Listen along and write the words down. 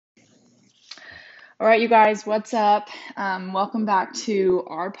All right, you guys, what's up? Welcome back to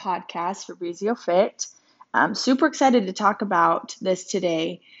our podcast, Fabrizio Fit. I'm super excited to talk about this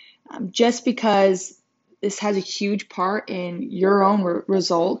today, just because this has a huge part in your own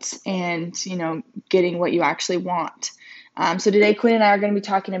results and, getting what you actually want. So today, Quinn and I are going to be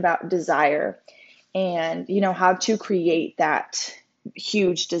talking about desire and, how to create that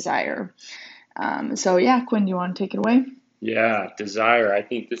huge desire. So, Quinn, do you want to take it away? Yeah, desire. I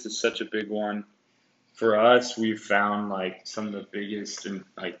think this is such a big one. For us, we've found like some of the biggest and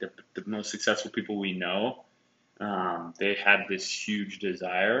like the most successful people we know, they had this huge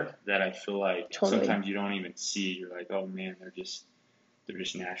desire that I feel like Totally. sometimes you don't even see. You're like, oh man, they're just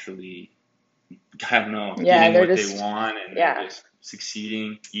naturally, I don't know, Yeah, getting they're what they just, want and they're yeah, just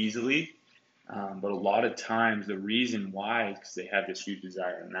succeeding easily. But a lot of times the reason why is because they have this huge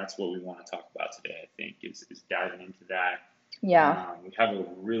desire, and that's what we want to talk about today. I think is diving into that. yeah. We have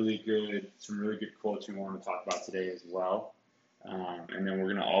some really good quotes we want to talk about today as well. And then we're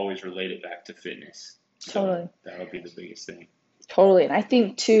going to always relate it back to fitness. So Totally. that'll be the biggest thing. Totally. And I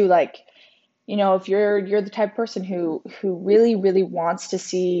think too, like, if you're the type of person who really, really wants to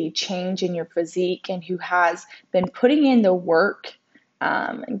see change in your physique and who has been putting in the work,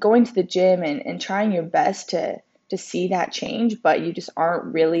 and going to the gym and trying your best to see that change, but you just aren't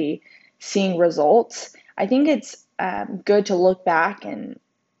really seeing results. I think it's good to look back and,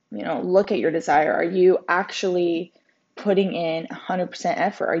 look at your desire. Are you actually putting in 100%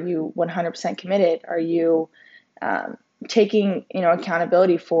 effort? Are you 100% committed? Are you um, taking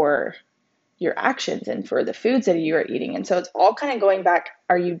accountability for your actions and for the foods that you are eating? And so it's all kind of going back.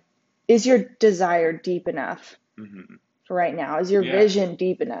 Is your desire deep enough Hmm. for right now? Is your Yeah, vision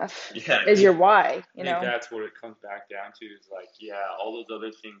deep enough? yeah. I Is your think why, I think that's what it comes back down to is like, yeah, all those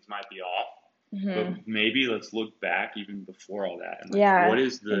other things might be off, but hmm maybe let's look back even before all that and like, Yeah, why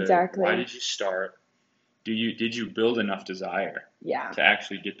exactly. did you start? Did you build enough desire Yeah, to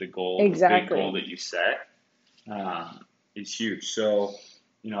actually get the big goal exactly. that you set? Is huge. So,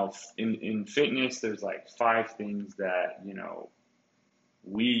 in fitness, there's like five things that,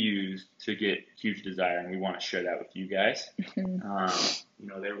 we use to get huge desire, and we want to share that with you guys. hmm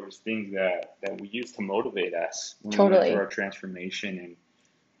There was things that we used to motivate us when we went through Totally. our transformation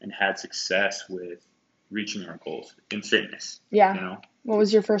and had success with reaching our goals in fitness, you Yeah. know? What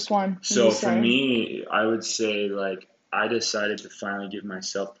was your first one, would you So for say? me, I would say like I decided to finally give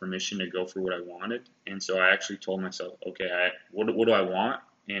myself permission to go for what I wanted, and so I actually told myself, okay, what do I want?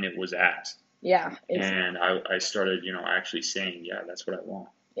 And it was abs, Yeah, and I started, actually saying, yeah, that's what I want,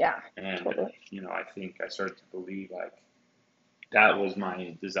 yeah, and totally. I think I started to believe like that was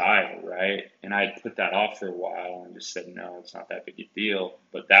my desire, right? And I put that off for a while and just said, no, it's not that big a deal.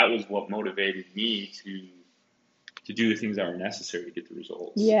 But that was what motivated me to do the things that were necessary to get the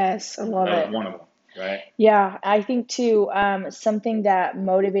results. Yes, I love That was it. one of them, right? Yeah, I think too, something that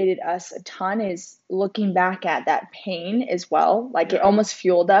motivated us a ton is looking back at that pain as well. Like it Yeah. almost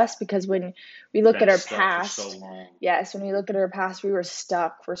fueled us because when we look at Been our stuck for so past, long. yes, when we look at our past, we were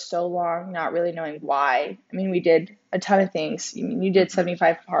stuck for so long, not really knowing why. I mean, we did a ton of things. You did Hmm.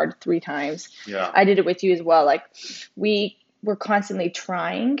 75 hard 3 times. Yeah. I did it with you as well. Like we were constantly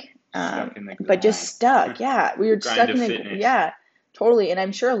trying, Stuck in the but just grind. stuck. Yeah, we were Grind stuck of in the, fitness. yeah. Totally. And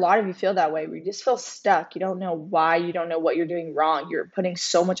I'm sure a lot of you feel that way. We just feel stuck. You don't know why. You don't know what you're doing wrong. You're putting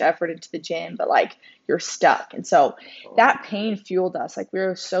so much effort into the gym, but like you're stuck. And so Totally. that pain fueled us. Like we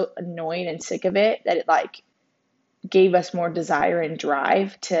were so annoyed and sick of it that it like gave us more desire and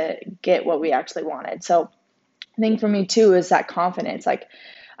drive to get what we actually wanted. So I think for me too is that confidence. Like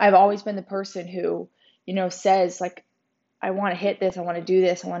I've always been the person who, says like I want to hit this, I want to do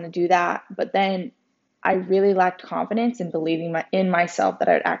this, I want to do that. But then I really lacked confidence in believing in myself that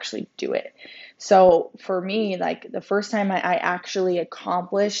I'd actually do it. So for me, like the first time I actually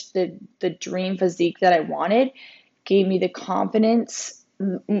accomplished the dream physique that I wanted, gave me the confidence,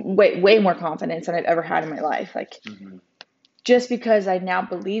 way more confidence than I've ever had in my life. Like Hmm. just because I now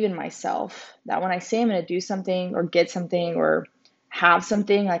believe in myself that when I say I'm going to do something or get something or have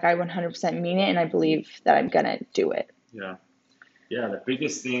something, like I 100% mean it and I believe that I'm going to do it. Yeah. Yeah, the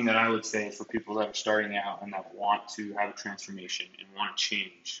biggest thing that I would say for people that are starting out and that want to have a transformation and want to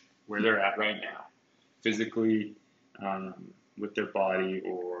change where they're at right now, physically, um, with their body,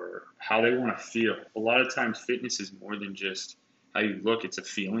 or how they want to feel. A lot of times, fitness is more than just how you look, it's a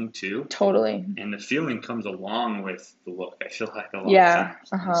feeling too. Totally. And the feeling comes along with the look, I feel like a lot of Yeah.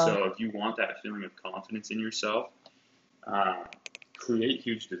 times. And Uh-huh. so, if you want that feeling of confidence in yourself, uh, create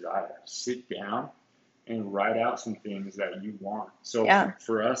huge desire. Sit down and write out some things that you want. So Yeah.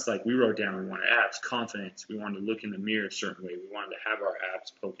 for us, like we wrote down, we wanted abs, confidence. We wanted to look in the mirror a certain way. We wanted to have our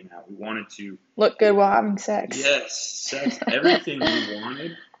abs poking out. We wanted to, Look good while having sex. yes, sex, everything we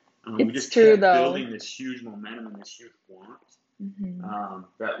wanted. We It's just true kept though. building this huge momentum and this huge want Hmm.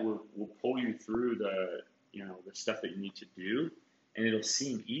 that will pull you through the stuff that you need to do, and it'll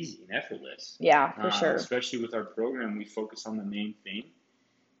seem easy and effortless. Yeah, for sure. Especially with our program, we focus on the main thing,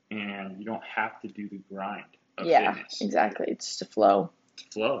 and you don't have to do the grind of Yeah, fitness exactly. It's just a flow. to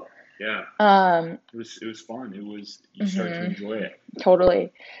flow. Yeah, Um, it was fun. You start to hmm enjoy it.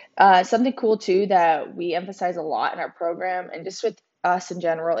 Totally. Something cool too that we emphasize a lot in our program and just with us in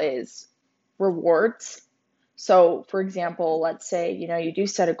general is rewards. So, for example, let's say, you do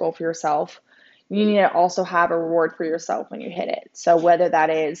set a goal for yourself. You need to also have a reward for yourself when you hit it. So, whether that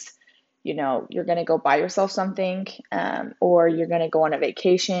is, you're going to go buy yourself something, or you're going to go on a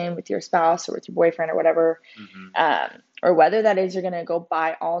vacation with your spouse or with your boyfriend or whatever, Hmm. um, or whether that is you're going to go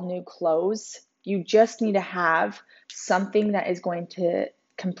buy all new clothes, you just need to have something that is going to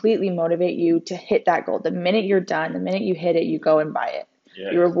completely motivate you to hit that goal. The minute you're done, the minute you hit it, you go and buy it. You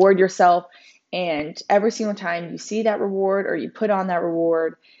Yeah, reward yourself. And every single time you see that reward or you put on that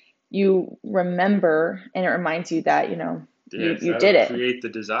reward, you remember and it reminds you that, yes, you that'll did it. create the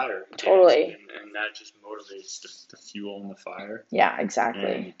desire, Totally. and that just motivates the fuel and the fire, Yeah, and exactly.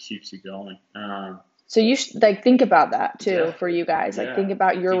 it keeps you going. So you should like think about that Yeah, too for you guys. Like yeah. think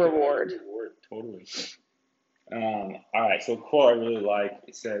about your Think about reward. your reward, totally. All right, so a quote I really like,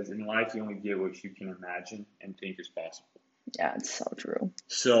 it says, "In life, you only get what you can imagine and think is possible." Yeah, it's so true.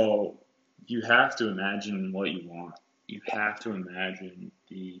 So you have to imagine what you want. You have to imagine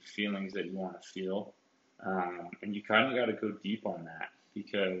the feelings that you want to feel, and you kind of got to go deep on that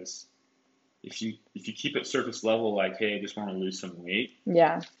because if you keep it surface level, like, hey, I just want to lose some weight.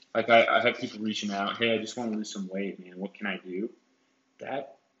 Yeah. Like I have people reaching out, hey, I just want to lose some weight, man. What can I do?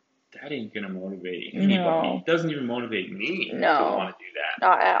 That that ain't gonna motivate anybody. No. It doesn't even motivate me to No. want to do that.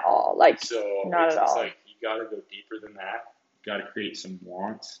 Not at all. Like So not it's at it's all. like you got to go deeper than that. You got to create some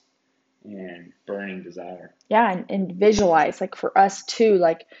wants and burning desire. Yeah, and visualize like for us too,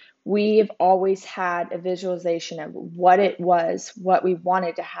 like we've always had a visualization of what it was, what we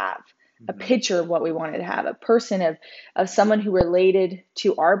wanted to have, a Hmm. picture of what we wanted to have, a person of someone who related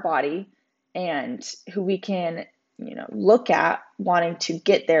to our body and who we can, look at wanting to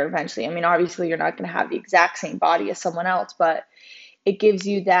get there eventually. I mean, obviously you're not going to have the exact same body as someone else, but it gives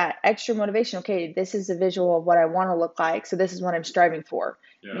you that extra motivation. Okay, this is a visual of what I want to look like, so this is what I'm striving for.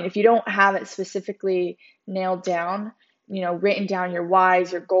 I mean, Yeah. if you don't have it specifically nailed down, written down your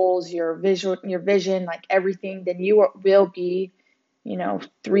whys, your goals, your vision, like everything, then you will be,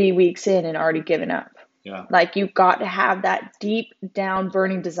 3 weeks in and already given up. Yeah. Like you've got to have that deep down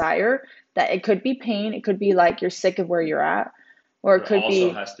burning desire that it could be pain, it could be like you're sick of where you're at, or But it it could also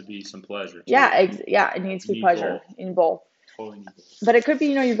be, has to be some pleasure yeah, too. yeah, it needs to You be need pleasure both. in both. Totally need both. But it could be,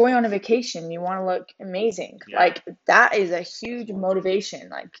 you're going on a vacation, you want to look amazing. Yeah. Like that is a huge motivation,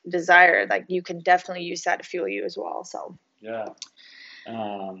 like desire. Like you can definitely use that to fuel you as well. So, Yeah.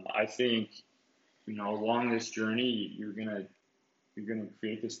 I think along this journey, you're gonna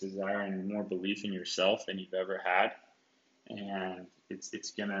create this desire and more belief in yourself than you've ever had, and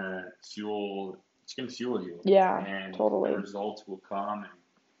it's gonna fuel you, yeah, and the totally. results will come,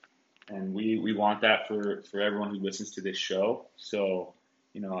 and we want that for everyone who listens to this show. So,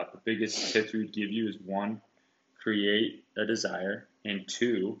 the biggest tips we would give you is one, create a desire, and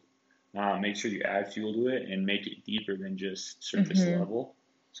two, make sure you add fuel to it and make it deeper than just surface Hmm. level,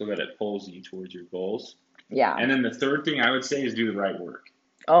 so that it pulls you towards your goals. Yeah. And then the third thing I would say is do the right work.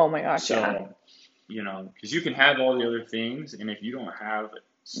 Oh my gosh, yeah. So, because you can have all the other things, and if you don't have You're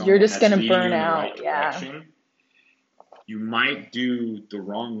someone just that's gonna leading you burn in the right out. Yeah. direction, you might do the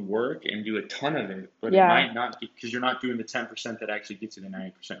wrong work and do a ton of it, but it Yeah. might not because you're not doing the 10% that actually gets you the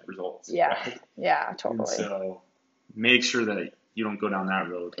 90% results, Yeah. right? Yeah, And totally. so make sure that you don't go down that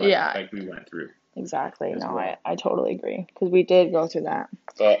road Yeah, like we went through exactly. as No, I, well. I totally agree because we did go through that.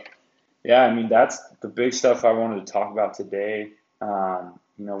 But yeah, I mean, that's the big stuff I wanted to talk about today.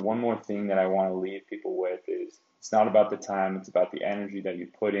 One more thing that I want to leave people with is it's not about the time, it's about the energy that you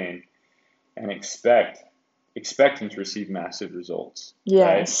put in and expecting to receive massive results, right?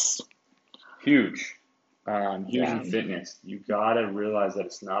 Yes. Huge. Huge in Yeah. fitness. You gotta realize that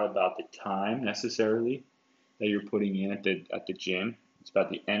it's not about the time necessarily that you're putting in at the gym. It's about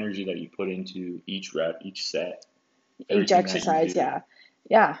the energy that you put into each rep, each set, Each everything that you exercise, do. yeah.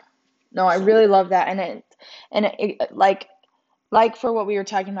 Yeah. No, I So really love that. And like for what we were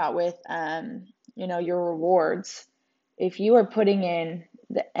talking about with your rewards, if you are putting in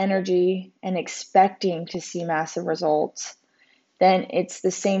the energy and expecting to see massive results, then it's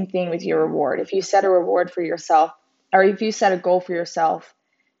the same thing with your reward. If you set a reward for yourself, or if you set a goal for yourself,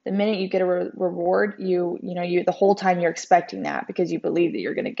 the minute you get a reward, you the whole time you're expecting that because you believe that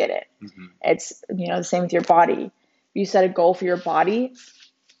you're going to get it. Mm-hmm. It's the same with your body. If you set a goal for your body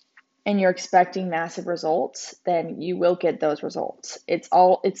and you're expecting massive results, then you will get those results. It's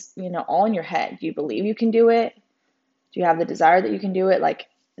all in your head. Do you believe you can do it? Do you have the desire that you can do it? Like,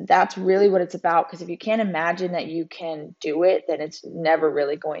 that's really what it's about. Because if you can't imagine that you can do it, then it's never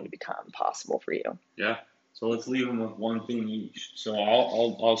really going to become possible for you. Yeah. So let's leave them with one thing each. So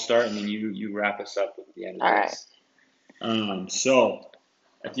I'll start, and then you wrap us up at the end of All this. So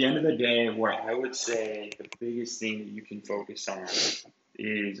at the end of the day, what I would say the biggest thing that you can focus on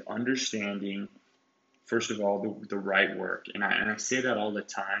is understanding, first of all, the right work. And I say that all the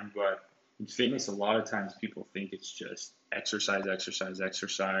time, but in fitness, a lot of times people think it's just exercise, exercise,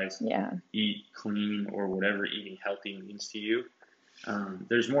 exercise, Yeah. eat clean, or whatever eating healthy means to you.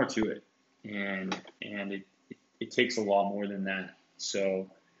 There's more to it, and it takes a lot more than that. So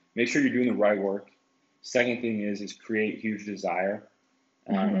make sure you're doing the right work. Second thing is create huge desire.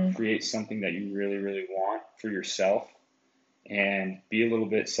 Create something that you really, really want for yourself, and be a little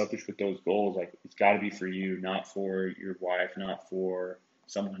bit selfish with those goals. Like, it's got to be for you, not for your wife, not for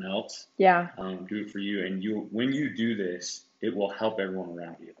someone else. Yeah. Do it for you, and when you do this, it will help everyone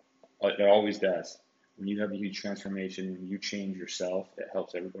around you. It always does. When you have a huge transformation, when you change yourself, it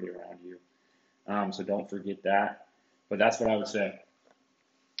helps everybody around you. So don't forget that. But that's what I would say.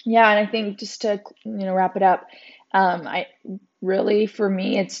 Yeah, and I think just to wrap it up, I really, for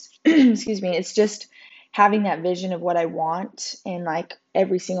me, it's excuse me, it's just having that vision of what I want and like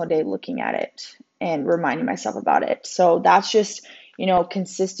every single day looking at it and reminding myself about it. So that's just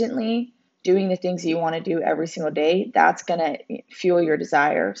consistently doing the things that you want to do every single day. That's gonna fuel your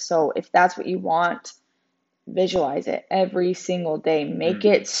desire. So if that's what you want, visualize it every single day. Make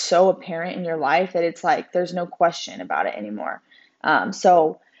it so apparent in your life that it's like there's no question about it anymore.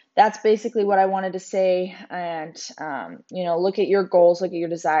 So that's basically what I wanted to say. And look at your goals, look at your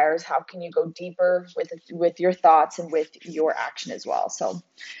desires. How can you go deeper with your thoughts and with your action as well? So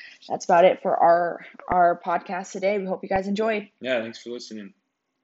that's about it for our podcast today. We hope you guys enjoyed. Yeah, thanks for listening.